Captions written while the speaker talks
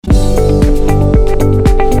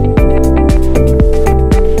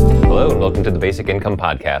welcome to the Basic Income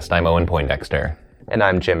Podcast. I'm Owen Poindexter. And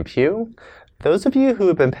I'm Jim Pugh. Those of you who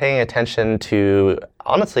have been paying attention to,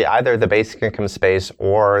 honestly, either the basic income space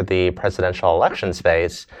or the presidential election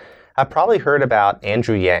space have probably heard about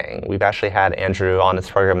Andrew Yang. We've actually had Andrew on this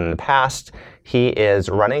program in the past. He is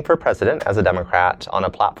running for president as a Democrat on a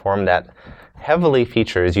platform that heavily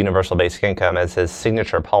features universal basic income as his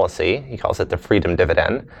signature policy. He calls it the Freedom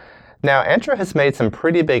Dividend. Now, Andrew has made some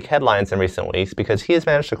pretty big headlines in recent weeks because he has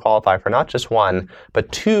managed to qualify for not just one,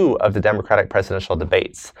 but two of the Democratic presidential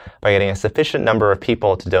debates by getting a sufficient number of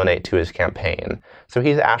people to donate to his campaign. So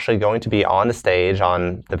he's actually going to be on the stage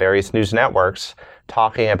on the various news networks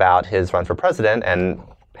talking about his run for president and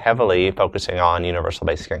heavily focusing on universal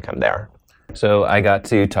basic income there. So I got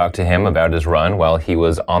to talk to him about his run while he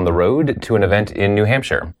was on the road to an event in New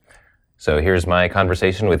Hampshire. So here's my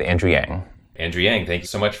conversation with Andrew Yang. Andrew Yang, thank you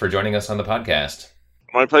so much for joining us on the podcast.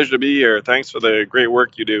 My pleasure to be here. Thanks for the great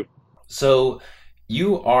work you do. So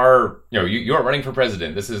you are running for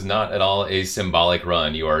president. This is not at all a symbolic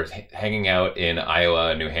run. You are hanging out in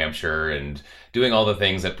Iowa, New Hampshire, and doing all the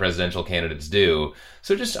things that presidential candidates do.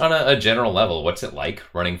 So just on a general level, what's it like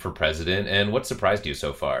running for president, and what surprised you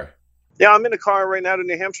so far? Yeah, I'm in a car right now to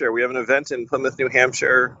New Hampshire. We have an event in Plymouth, New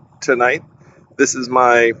Hampshire tonight. This is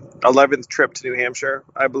my 11th trip to New Hampshire,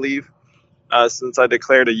 I believe. Since I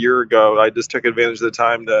declared a year ago, I just took advantage of the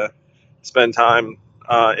time to spend time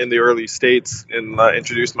in the early states and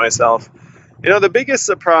introduce myself. You know, the biggest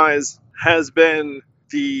surprise has been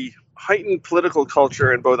the heightened political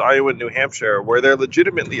culture in both Iowa and New Hampshire, where they're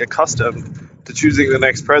legitimately accustomed to choosing the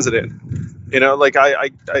next president. You know, like I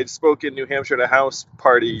spoke in New Hampshire at a House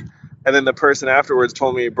party, and then the person afterwards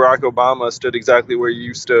told me Barack Obama stood exactly where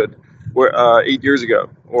you stood 8 years ago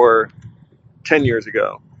or 10 years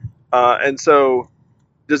ago. And so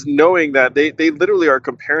just knowing that they literally are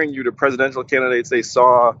comparing you to presidential candidates they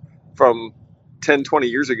saw from 10, 20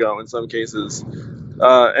 years ago in some cases.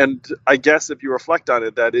 And I guess if you reflect on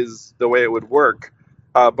it, that is the way it would work.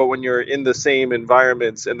 But when you're in the same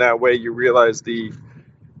environments in that way, you realize the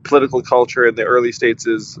political culture in the early states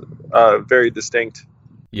is very distinct.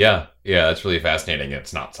 Yeah, that's really fascinating.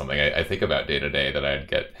 It's not something I think about day to day that I'd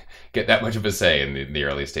get that much of a say in the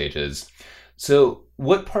early stages. So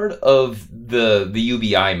what part of the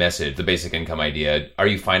UBI message, the basic income idea, are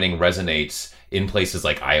you finding resonates in places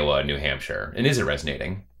like Iowa and New Hampshire? And is it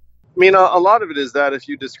resonating? I mean, a lot of it is that if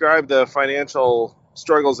you describe the financial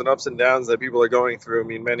struggles and ups and downs that people are going through, I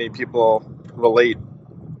mean, many people relate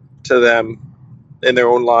to them in their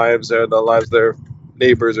own lives or the lives of their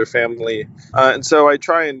neighbors or family. And so I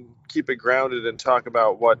try and keep it grounded and talk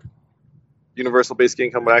about what universal basic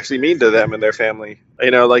income would actually mean to them and their family.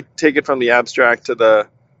 You know, like take it from the abstract to the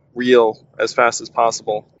real as fast as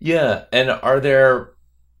possible. Yeah. And are there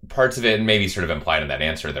parts of it, and maybe sort of implied in that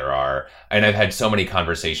answer there are, and I've had so many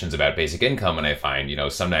conversations about basic income, and I find, you know,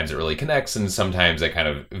 sometimes it really connects and sometimes I kind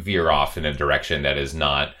of veer off in a direction that is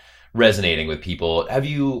not resonating with people. Have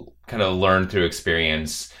you kind of learned through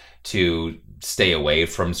experience to stay away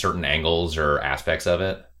from certain angles or aspects of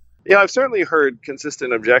it? Yeah, I've certainly heard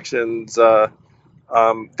consistent objections that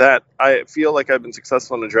I feel like I've been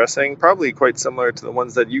successful in addressing, probably quite similar to the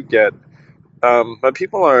ones that you get. But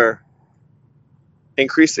people are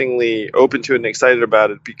increasingly open to it and excited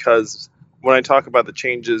about it because when I talk about the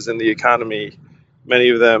changes in the economy, many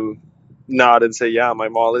of them nod and say, yeah, my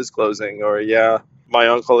mall is closing, or yeah, my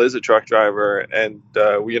uncle is a truck driver, and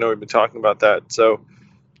we've been talking about that. So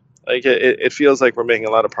like it feels like we're making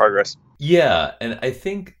a lot of progress. Yeah, and I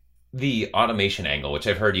think the automation angle, which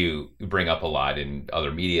I've heard you bring up a lot in other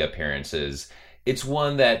media appearances, it's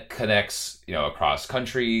one that connects, you know, across the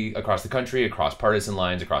country, across partisan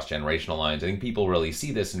lines, across generational lines. I think people really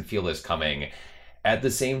see this and feel this coming. At the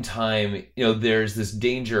same time, you know, there's this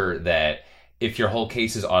danger that if your whole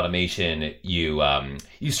case is automation, you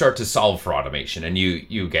start to solve for automation, and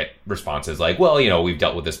you get responses like, well, you know, we've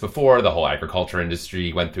dealt with this before. The whole agriculture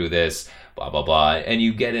industry went through this, blah, blah, blah. And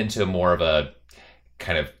you get into more of a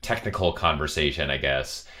kind of technical conversation, I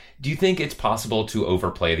guess. Do you think it's possible to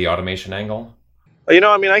overplay the automation angle? You know,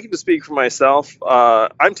 I mean, I can just speak for myself.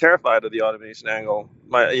 I'm terrified of the automation angle.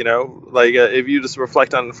 If you just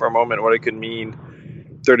reflect on it for a moment, what it could mean,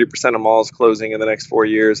 30% of malls closing in the next 4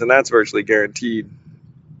 years, and that's virtually guaranteed.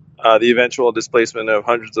 The eventual displacement of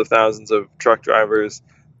hundreds of thousands of truck drivers.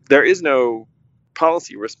 There is no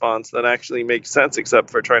policy response that actually makes sense except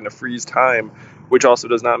for trying to freeze time, which also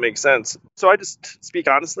does not make sense. So I just speak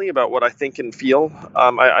honestly about what I think and feel.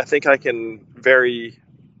 I think I can very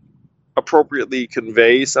appropriately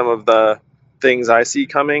convey some of the things I see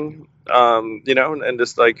coming, and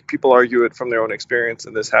just like people argue it from their own experience.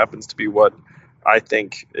 And this happens to be what I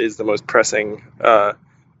think is the most pressing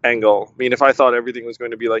angle. I mean, if I thought everything was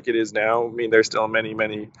going to be like it is now, I mean, there's still many,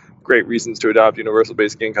 many great reasons to adopt universal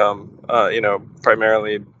basic income,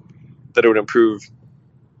 primarily that it would improve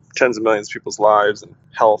tens of millions of people's lives and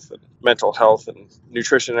health and mental health and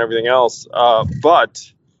nutrition and everything else. But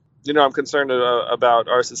I'm concerned about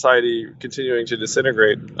our society continuing to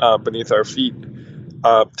disintegrate beneath our feet.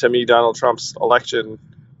 To me, Donald Trump's election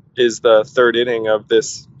is the third inning of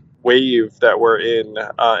this wave that we're in.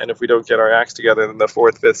 And if we don't get our acts together, then the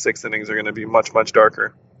fourth, fifth, sixth innings are going to be much, much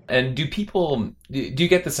darker. And do you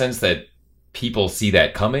get the sense that people see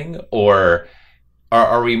that coming, or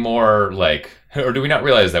are we more like, or do we not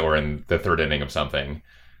realize that we're in the third inning of something?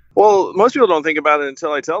 Well, most people don't think about it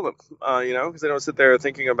until I tell them, because they don't sit there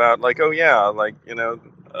thinking about like, oh yeah, like, and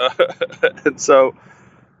so,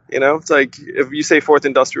 it's like if you say fourth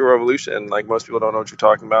industrial revolution, like most people don't know what you're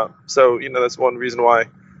talking about. So, that's one reason why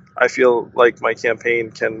I feel like my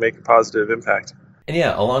campaign can make a positive impact. And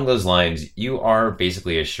yeah, along those lines, you are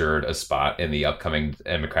basically assured a spot in the upcoming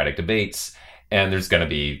Democratic debates. And there's going to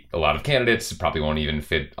be a lot of candidates who probably won't even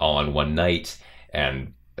fit all on one night.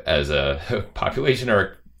 And as a population,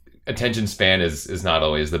 our attention span is not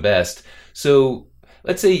always the best. So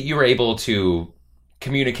let's say you were able to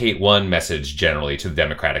communicate one message generally to the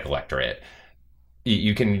Democratic electorate.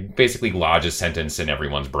 You can basically lodge a sentence in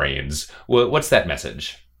everyone's brains. What's that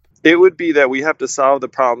message? It would be that we have to solve the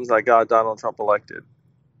problems that got Donald Trump elected.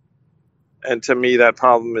 And to me, that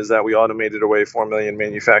problem is that we automated away 4 million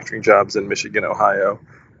manufacturing jobs in Michigan, Ohio,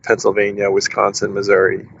 Pennsylvania, Wisconsin,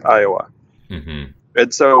 Missouri, Iowa. Mm-hmm.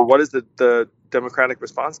 And so what is the Democratic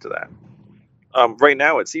response to that? Right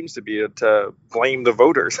now, it seems to be to blame the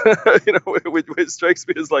voters, which strikes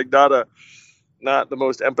me as like not the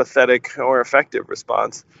most empathetic or effective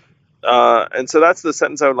response. And so that's the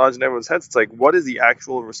sentence I would lodge in everyone's heads. It's like, what is the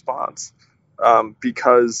actual response?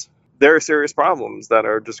 Because there are serious problems that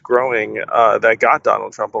are just growing that got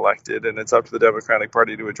Donald Trump elected, and it's up to the Democratic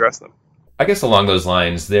Party to address them. I guess along those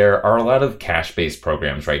lines, there are a lot of cash-based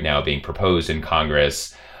programs right now being proposed in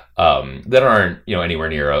Congress that aren't, anywhere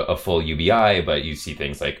near a full UBI, but you see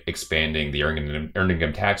things like expanding the earned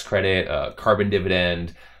income tax credit, carbon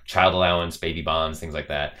dividend, child allowance, baby bonds, things like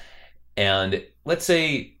that. And let's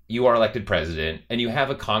say you are elected president and you have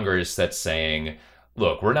a Congress that's saying,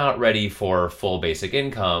 look, we're not ready for full basic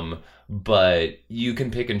income, but you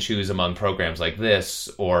can pick and choose among programs like this,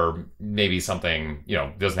 or maybe something,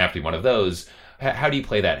 doesn't have to be one of those. How do you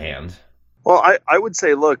play that hand? Well, I would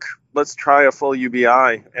say, look, let's try a full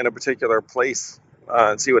UBI in a particular place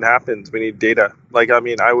and see what happens. We need data.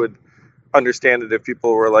 I would understand it if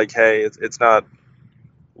people were like, hey, it's not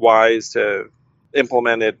wise to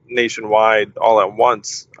implement it nationwide all at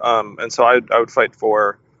once. And so I would fight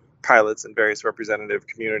for pilots in various representative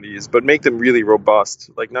communities, but make them really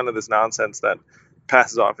robust. Like none of this nonsense that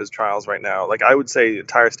passes off as trials right now. Like I would say the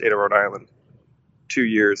entire state of Rhode Island, 2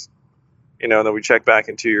 years, and then we check back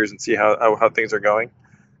in 2 years and see how things are going.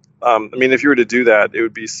 If you were to do that, it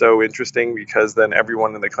would be so interesting because then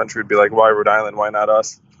everyone in the country would be like, why Rhode Island? Why not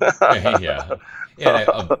us? Yeah.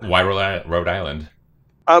 Why Rhode Island?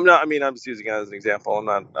 I'm just using it as an example. I'm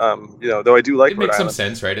not, though I do like it Rhode makes Island. some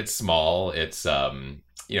sense, right? It's small. It's,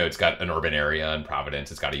 it's got an urban area in Providence.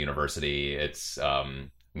 It's got a university. It's, I'm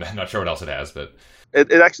not sure what else it has, but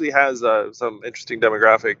it actually has some interesting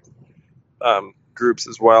demographic groups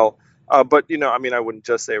as well. But I wouldn't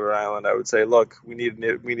just say Rhode Island. I would say, look, we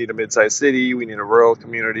need a mid-sized city. We need a rural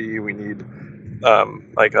community. We need a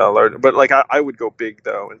large. But I would go big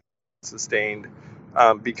though and sustained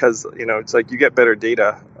because it's like you get better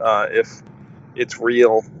data if it's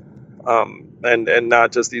real and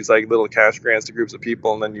not just these like little cash grants to groups of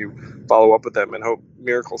people and then you follow up with them and hope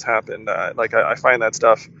miracles happen. I find that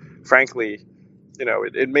stuff, frankly.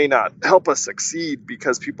 It may not help us succeed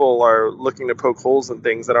because people are looking to poke holes in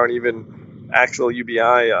things that aren't even actual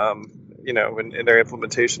UBI, in their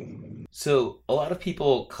implementation. So a lot of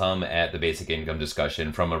people come at the basic income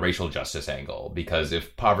discussion from a racial justice angle, because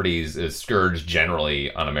if poverty is a scourge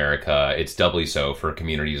generally on America, it's doubly so for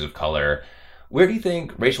communities of color. Where do you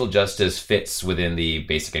think racial justice fits within the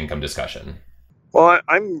basic income discussion? Well,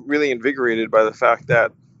 I'm really invigorated by the fact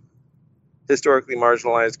that historically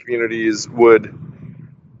marginalized communities would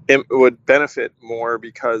benefit more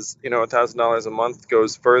because $1,000 a month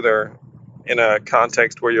goes further in a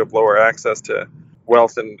context where you have lower access to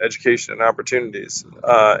wealth and education and opportunities.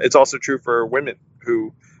 It's also true for women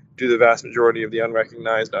who do the vast majority of the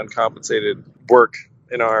unrecognized, uncompensated work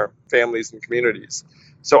in our families and communities.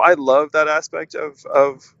 So I love that aspect of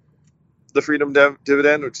the freedom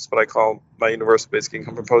dividend, which is what I call my universal basic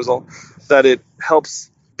income proposal, that it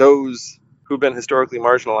helps those who've been historically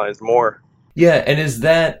marginalized more. Yeah, and is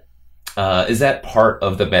that part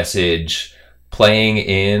of the message playing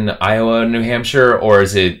in Iowa and New Hampshire, or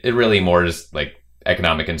is it really more just like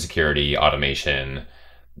economic insecurity, automation,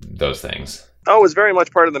 those things? Oh, it's very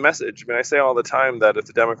much part of the message. I mean, I say all the time that if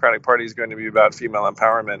the Democratic Party is going to be about female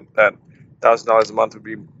empowerment, that $1,000 a month would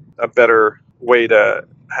be a better way to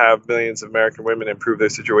have millions of American women improve their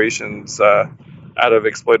situations out of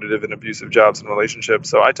exploitative and abusive jobs and relationships.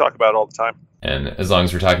 So I talk about it all the time. And as long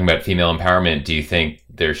as we're talking about female empowerment, do you think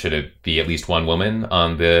there should be at least one woman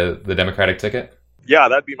on the Democratic ticket? Yeah,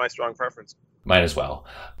 that'd be my strong preference. Mine as well.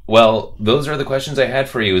 Well, those are the questions I had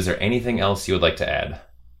for you. Is there anything else you would like to add?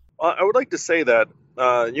 I would like to say that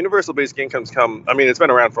universal basic income's it's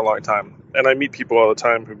been around for a long time. And I meet people all the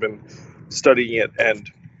time who've been studying it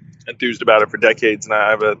and enthused about it for decades. And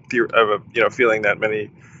I have a feeling that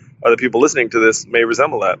many other people listening to this may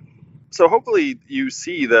resemble that. So hopefully you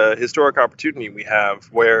see the historic opportunity we have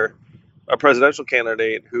where a presidential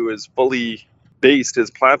candidate who is fully based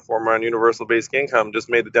his platform on universal basic income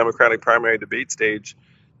just made the Democratic primary debate stage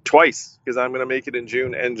twice, because I'm going to make it in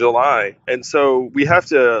June and July. And so we have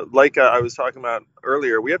to, like I was talking about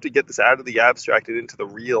earlier, we have to get this out of the abstract and into the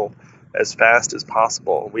real as fast as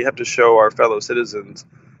possible. We have to show our fellow citizens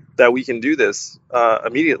that we can do this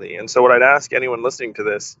immediately. And so what I'd ask anyone listening to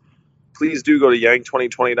this, please do go to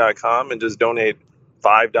yang2020.com and just donate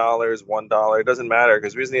 $5, $1. It doesn't matter,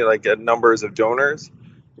 because we just need get numbers of donors.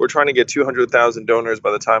 We're trying to get 200,000 donors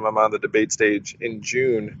by the time I'm on the debate stage in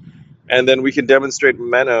June. And then we can demonstrate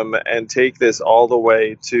momentum and take this all the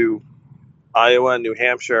way to Iowa and New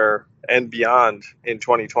Hampshire and beyond in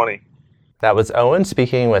 2020. That was Owen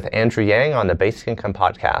speaking with Andrew Yang on the Basic Income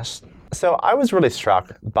Podcast. So I was really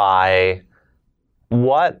struck by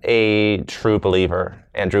what a true believer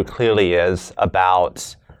Andrew clearly is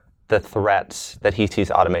about the threats that he sees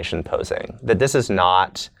automation posing. That this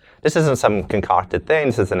isn't some concocted thing.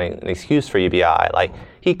 This isn't an excuse for UBI.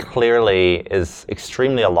 He clearly is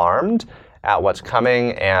extremely alarmed at what's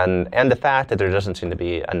coming and the fact that there doesn't seem to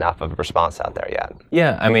be enough of a response out there yet.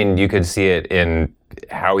 Yeah, you could see it in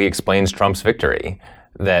how he explains Trump's victory,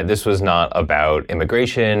 that this was not about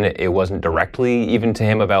immigration. It wasn't directly even to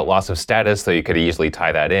him about loss of status, though you could easily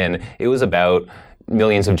tie that in. It was about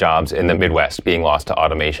millions of jobs in the Midwest being lost to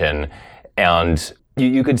automation. And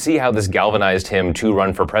you could see how this galvanized him to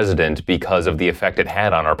run for president because of the effect it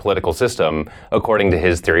had on our political system, according to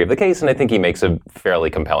his theory of the case. And I think he makes a fairly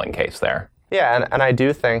compelling case there. Yeah, and I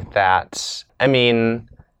do think that,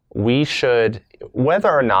 we should, whether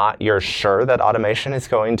or not you're sure that automation is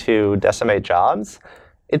going to decimate jobs,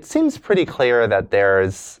 it seems pretty clear that there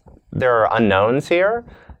are unknowns here.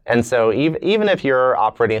 And so even if your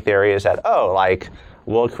operating theory is that,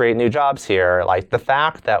 we'll create new jobs here, the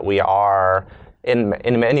fact that we are in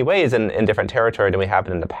many ways in different territory than we have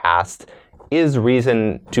in the past is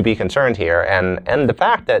reason to be concerned here. And the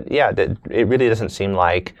fact that, that it really doesn't seem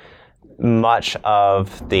like much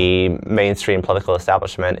of the mainstream political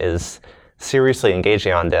establishment is seriously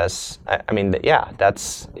engaging on this.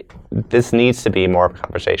 This needs to be more of a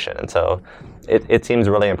conversation. And so it seems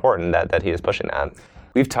really important that he is pushing that.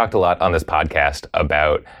 We've talked a lot on this podcast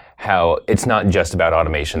about how it's not just about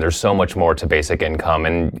automation. There's so much more to basic income,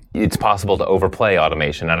 and it's possible to overplay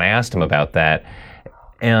automation. And I asked him about that.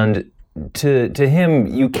 And to him,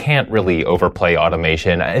 you can't really overplay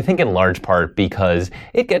automation, I think in large part because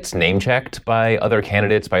it gets name-checked by other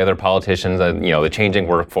candidates, by other politicians. The changing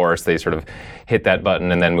workforce, they sort of hit that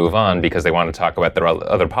button and then move on because they want to talk about their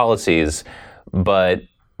other policies. But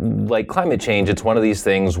like climate change, it's one of these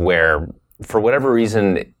things where, for whatever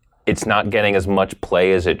reason, it's not getting as much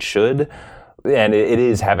play as it should. And it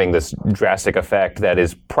is having this drastic effect that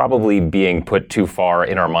is probably being put too far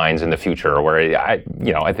in our minds in the future, where I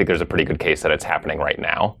think there's a pretty good case that it's happening right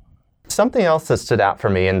now. Something else that stood out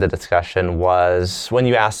for me in the discussion was when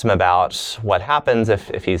you asked him about what happens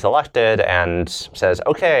if he's elected and says,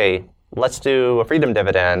 okay, let's do a freedom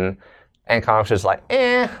dividend. And Congress is like,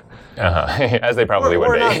 As they probably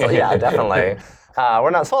would be. Yeah, definitely.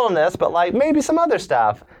 We're not sold on this, but maybe some other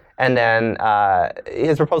stuff. And then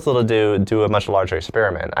his proposal to do a much larger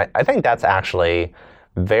experiment. I think that's actually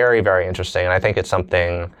very, very interesting. And I think it's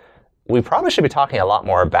something we probably should be talking a lot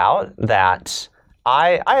more about, that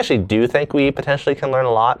I actually do think we potentially can learn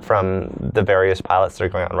a lot from the various pilots that are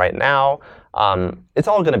going on right now. It's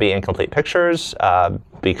all going to be incomplete pictures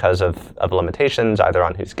because of limitations, either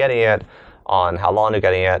on who's getting it, on how long they're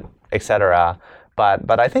getting it, etc.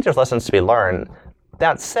 But I think there's lessons to be learned.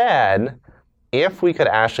 That said, if we could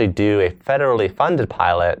actually do a federally funded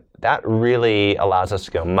pilot, that really allows us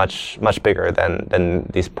to go much, much bigger than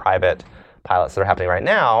these private pilots that are happening right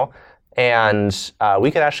now. And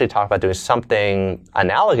we could actually talk about doing something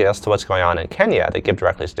analogous to what's going on in Kenya that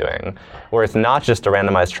GiveDirectly is doing, where it's not just a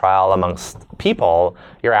randomized trial amongst people.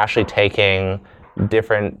 You're actually taking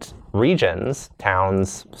different regions,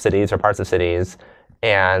 towns, cities, or parts of cities,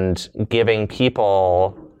 and giving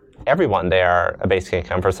people, everyone there, a basic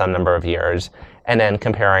income for some number of years, and then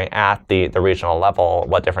comparing at the regional level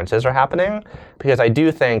what differences are happening. Because I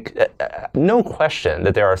do think, no question,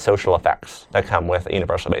 that there are social effects that come with a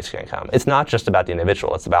universal basic income. It's not just about the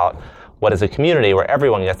individual. It's about what is a community where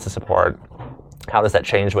everyone gets to support. How does that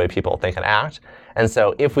change the way people think and act? And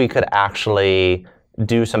so if we could actually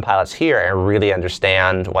do some pilots here and really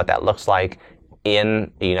understand what that looks like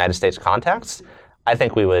in a United States context, I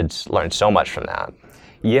think we would learn so much from that.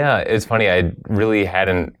 Yeah, it's funny. I really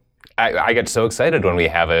hadn't. I get so excited when we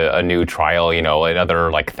have a new trial, another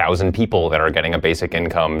 1,000 people that are getting a basic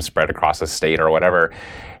income spread across a state or whatever.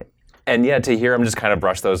 And yeah, to hear him just kind of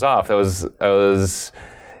brush those off, it was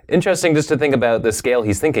interesting just to think about the scale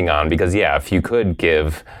he's thinking on. Because yeah, if you could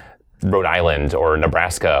give Rhode Island or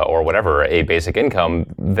Nebraska or whatever a basic income,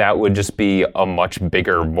 that would just be a much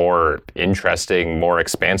bigger, more interesting, more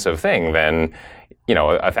expansive thing than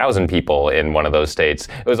 1,000 people in one of those states.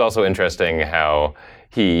 It was also interesting how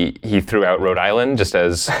he threw out Rhode Island just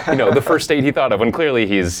as the first state he thought of, when clearly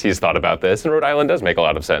he's thought about this. And Rhode Island does make a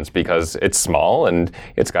lot of sense because it's small and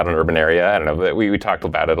it's got an urban area. I don't know, we talked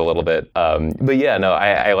about it a little bit. But yeah, no,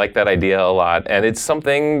 I like that idea a lot. And it's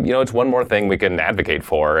something, it's one more thing we can advocate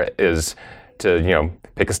for, is to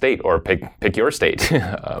pick a state or pick your state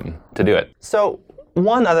to do it. So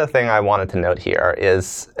one other thing I wanted to note here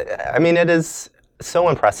is, it is so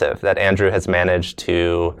impressive that Andrew has managed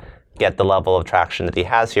to get the level of traction that he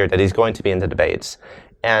has here, that he's going to be in the debates.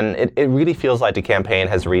 And it really feels like the campaign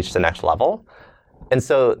has reached the next level. And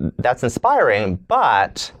so that's inspiring,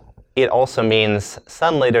 but it also means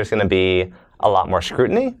suddenly there's going to be a lot more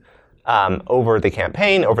scrutiny over the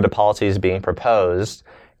campaign, over the policies being proposed.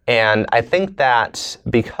 And I think that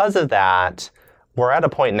because of that, we're at a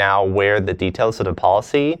point now where the details of the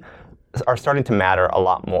policy are starting to matter a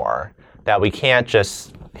lot more. That we can't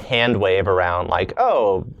just hand wave around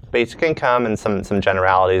basic income and some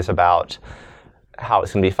generalities about how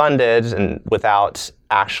it's going to be funded, and without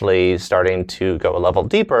actually starting to go a level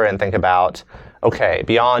deeper and think about, okay,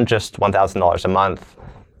 beyond just $1,000 a month,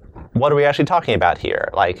 what are we actually talking about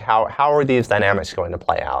here? How are these dynamics going to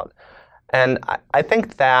play out? And I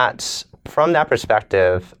think that from that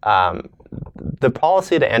perspective, the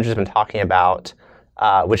policy that Andrew's been talking about,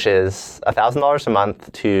 which is $1,000 a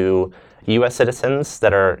month to U.S. citizens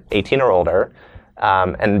that are 18 or older,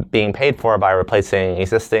 and being paid for by replacing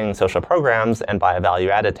existing social programs and by a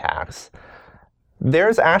value-added tax.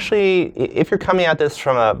 There's actually, if you're coming at this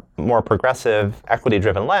from a more progressive,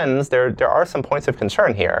 equity-driven lens, there are some points of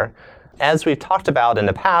concern here. As we've talked about in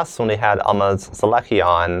the past when we had Almaz Zaleki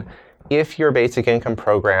on, if your basic income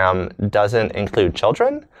program doesn't include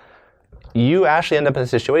children, you actually end up in a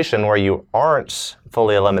situation where you aren't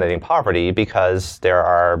fully eliminating poverty, because there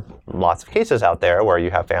are lots of cases out there where you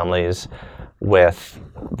have families with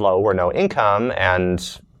low or no income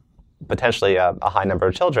and potentially a high number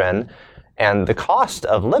of children. And the cost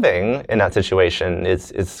of living in that situation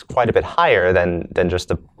is quite a bit higher than just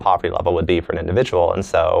the poverty level would be for an individual. And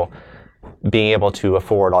so being able to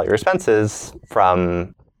afford all your expenses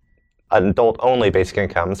from an adult-only basic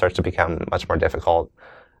income starts to become much more difficult.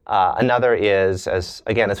 Another is, as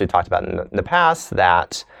we talked about in the past,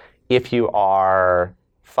 that if you are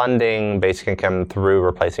funding basic income through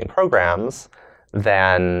replacing programs,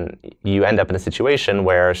 then you end up in a situation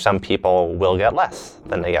where some people will get less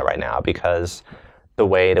than they get right now, because the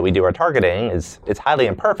way that we do our targeting it's highly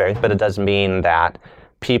imperfect, but it does mean that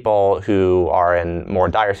people who are in more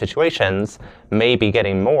dire situations may be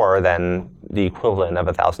getting more than the equivalent of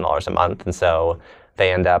 $1,000 a month. And so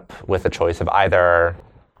they end up with a choice of either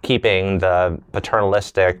keeping the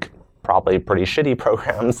paternalistic, probably pretty shitty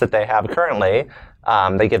programs that they have currently.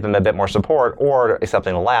 They give them a bit more support, or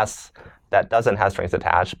accepting less that doesn't have strings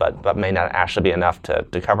attached, but may not actually be enough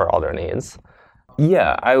to cover all their needs.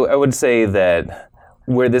 Yeah, I would say that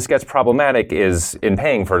where this gets problematic is in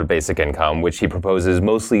paying for basic income, which he proposes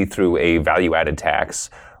mostly through a value-added tax,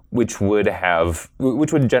 which would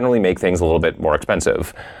generally make things a little bit more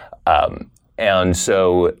expensive. And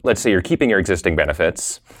so let's say you're keeping your existing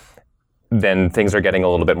benefits, then things are getting a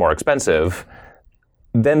little bit more expensive,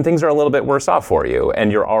 then things are a little bit worse off for you.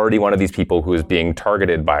 And you're already one of these people who is being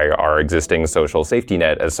targeted by our existing social safety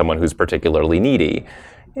net as someone who's particularly needy.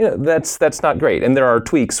 That's not great. And there are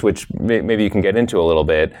tweaks, which maybe you can get into a little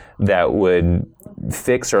bit, that would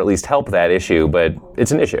fix or at least help that issue, but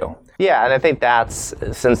it's an issue. Yeah, and I think that's,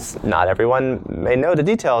 since not everyone may know the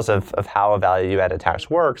details of how a value-added tax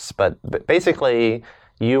works, but basically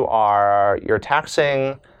you're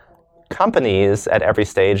taxing companies at every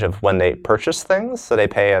stage of when they purchase things. So they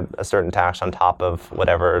pay a certain tax on top of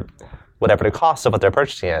whatever the cost of what they're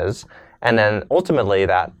purchasing is. And then ultimately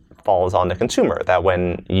that falls on the consumer, that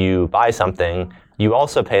when you buy something, you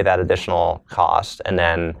also pay that additional cost, and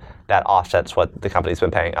then that offsets what the company's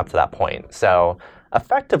been paying up to that point. So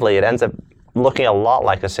effectively, it ends up looking a lot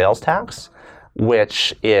like a sales tax,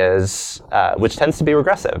 which tends to be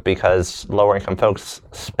regressive because lower income folks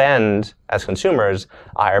spend as consumers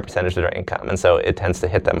a higher percentage of their income, and so it tends to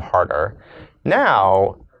hit them harder.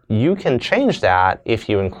 Now, you can change that if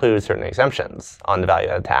you include certain exemptions on the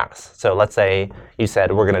value-added tax. So let's say you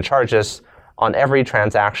said we're going to charge this on every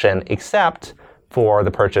transaction except for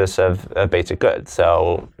the purchase of basic goods.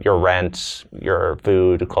 So your rent, your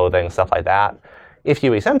food, clothing, stuff like that. If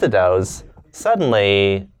you exempted those,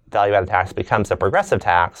 suddenly value-added tax becomes a progressive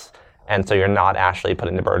tax, and so you're not actually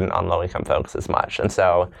putting the burden on low-income folks as much. And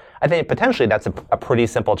so I think potentially that's a pretty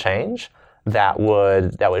simple change that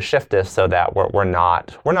would shift this so that we're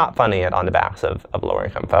not funding it on the backs of lower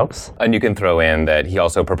income folks. And you can throw in that he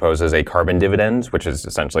also proposes a carbon dividend, which is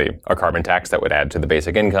essentially a carbon tax that would add to the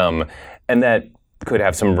basic income, and that could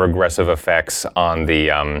have some regressive effects on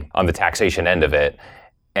the taxation end of it.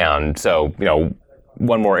 And so,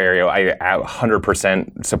 one more area, I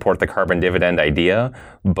 100% support the carbon dividend idea,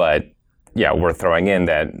 but yeah, we're throwing in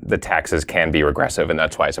that the taxes can be regressive, and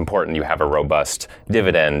that's why it's important you have a robust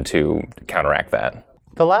dividend to counteract that.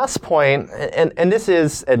 The last point, and this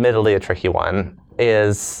is admittedly a tricky one,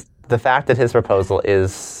 is the fact that his proposal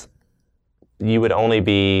is you would only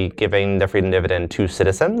be giving the freedom dividend to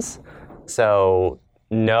citizens. So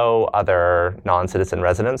no other non-citizen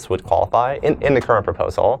residents would qualify in the current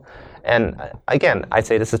proposal. And again, I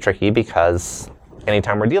say this is tricky because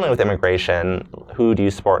anytime we're dealing with immigration, who do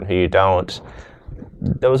you support and who you don't,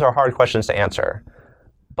 those are hard questions to answer.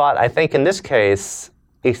 But I think in this case,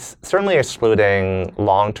 it's certainly excluding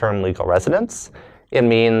long-term legal residents, it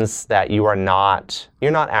means that you're not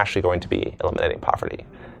actually going to be eliminating poverty,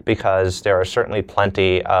 because there are certainly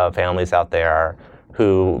plenty of families out there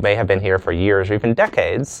who may have been here for years or even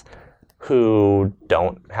decades who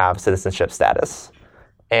don't have citizenship status.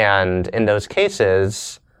 And in those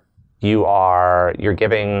cases, you're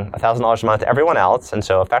giving $1,000 a month to everyone else, and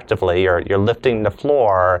so effectively you're lifting the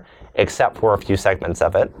floor except for a few segments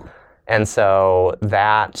of it. And so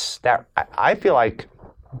that I feel like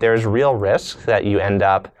there's real risk that you end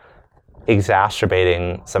up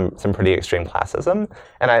exacerbating some pretty extreme classism.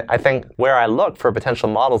 And I think where I look for potential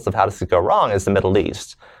models of how this could go wrong is the Middle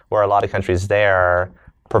East, where a lot of countries there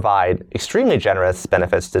provide extremely generous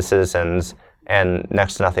benefits to citizens and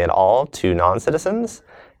next to nothing at all to non-citizens.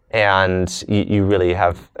 And you really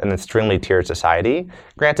have an extremely tiered society.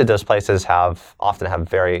 Granted, those places often have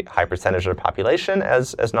very high percentage of the population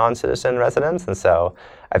as non-citizen residents, and so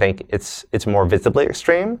I think it's more visibly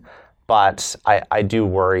extreme. But I do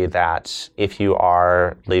worry that if you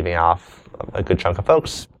are leaving off a good chunk of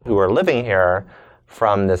folks who are living here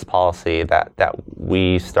from this policy, that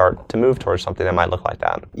we start to move towards something that might look like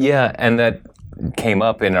that. Yeah, and that came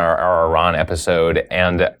up in our Iran episode,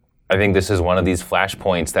 and I think this is one of these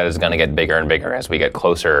flashpoints that is going to get bigger and bigger as we get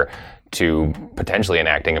closer to potentially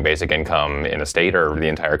enacting a basic income in a state or the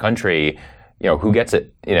entire country. Who gets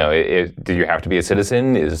it? Do you have to be a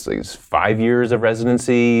citizen? Is 5 years of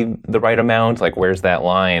residency the right amount? Like, where's that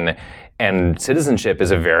line? And citizenship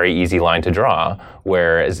is a very easy line to draw,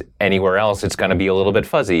 whereas anywhere else it's going to be a little bit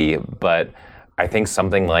fuzzy. But I think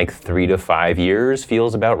something like 3 to 5 years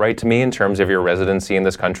feels about right to me in terms of your residency in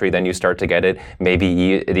this country. Then you start to get it.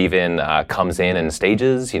 Maybe it even comes in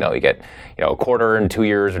stages. You get a quarter and 2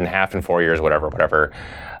 years and half and 4 years, whatever.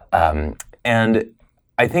 And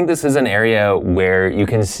I think this is an area where you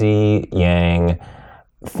can see Yang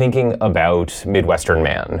thinking about Midwestern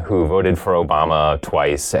man who voted for Obama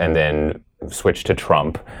twice and then switched to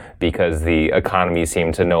Trump because the economy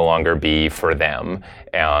seemed to no longer be for them.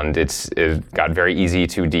 And it got very easy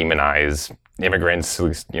to demonize immigrants. At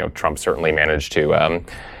least, Trump certainly managed to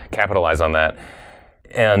capitalize on that.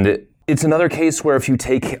 And it's another case where if you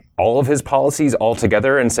take all of his policies all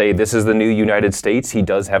together and say this is the new United States, he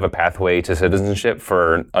does have a pathway to citizenship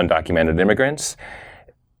for undocumented immigrants.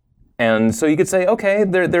 And so you could say, okay,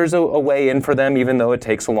 there's a way in for them, even though it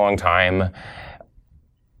takes a long time.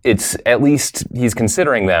 It's at least he's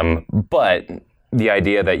considering them, but the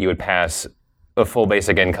idea that you would pass a full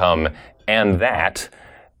basic income and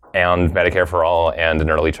Medicare for all and an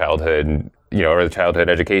early childhood early childhood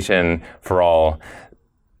education for all,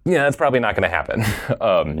 that's probably not going to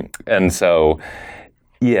happen. And so,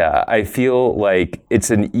 I feel like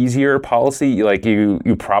it's an easier policy. Like you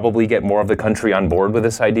probably get more of the country on board with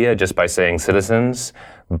this idea just by saying citizens.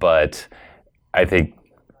 But I think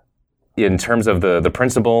in terms of the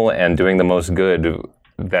principle and doing the most good,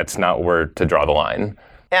 that's not where to draw the line.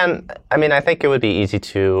 And I mean, I think it would be easy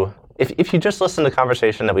to, if you just listen to the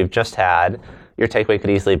conversation that we've just had, your takeaway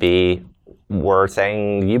could easily be, we're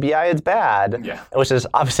saying UBI is bad, which is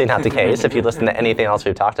obviously not the case if you listen to anything else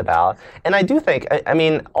we've talked about. And I do think, I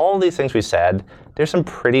mean, all of these things we said, there's some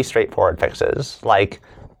pretty straightforward fixes, like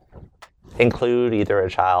include either a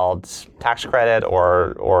child's tax credit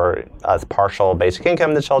or as partial basic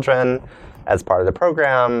income to children as part of the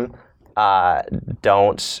program.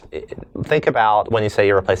 Don't think about when you say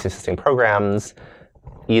you're replacing existing programs,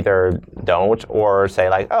 either don't or say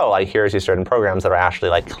like, here's these certain programs that are actually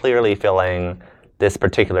like clearly filling this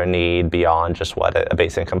particular need beyond just what a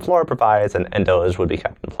basic income floor provides, and those would be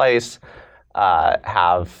kept in place.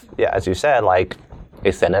 Have, as you said, like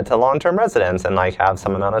extend it to long-term residents and like have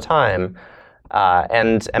some amount of time,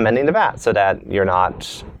 and amending the VAT so that you're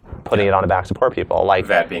not putting it on the backs of poor people. Like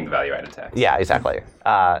VAT being the value-added tax. Yeah, exactly.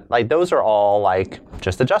 Like those are all like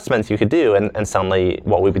just adjustments you could do, and suddenly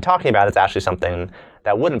what we'd be talking about is actually something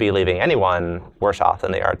that wouldn't be leaving anyone worse off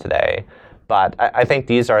than they are today. But I think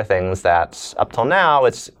these are things that up till now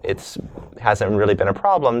it's hasn't really been a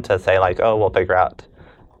problem to say like, we'll figure out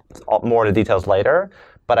more of the details later.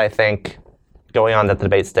 But I think going on to the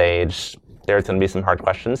debate stage, there's going to be some hard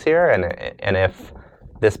questions here, and if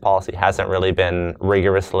this policy hasn't really been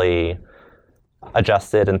rigorously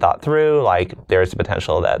adjusted and thought through, like there's the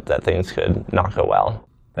potential that things could not go well.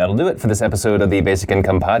 That'll do it for this episode of the Basic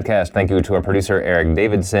Income Podcast. Thank you to our producer, Eric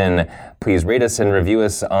Davidson. Please rate us and review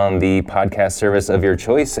us on the podcast service of your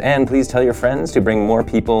choice, and please tell your friends to bring more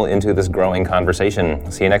people into this growing conversation.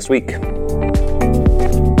 See you next week.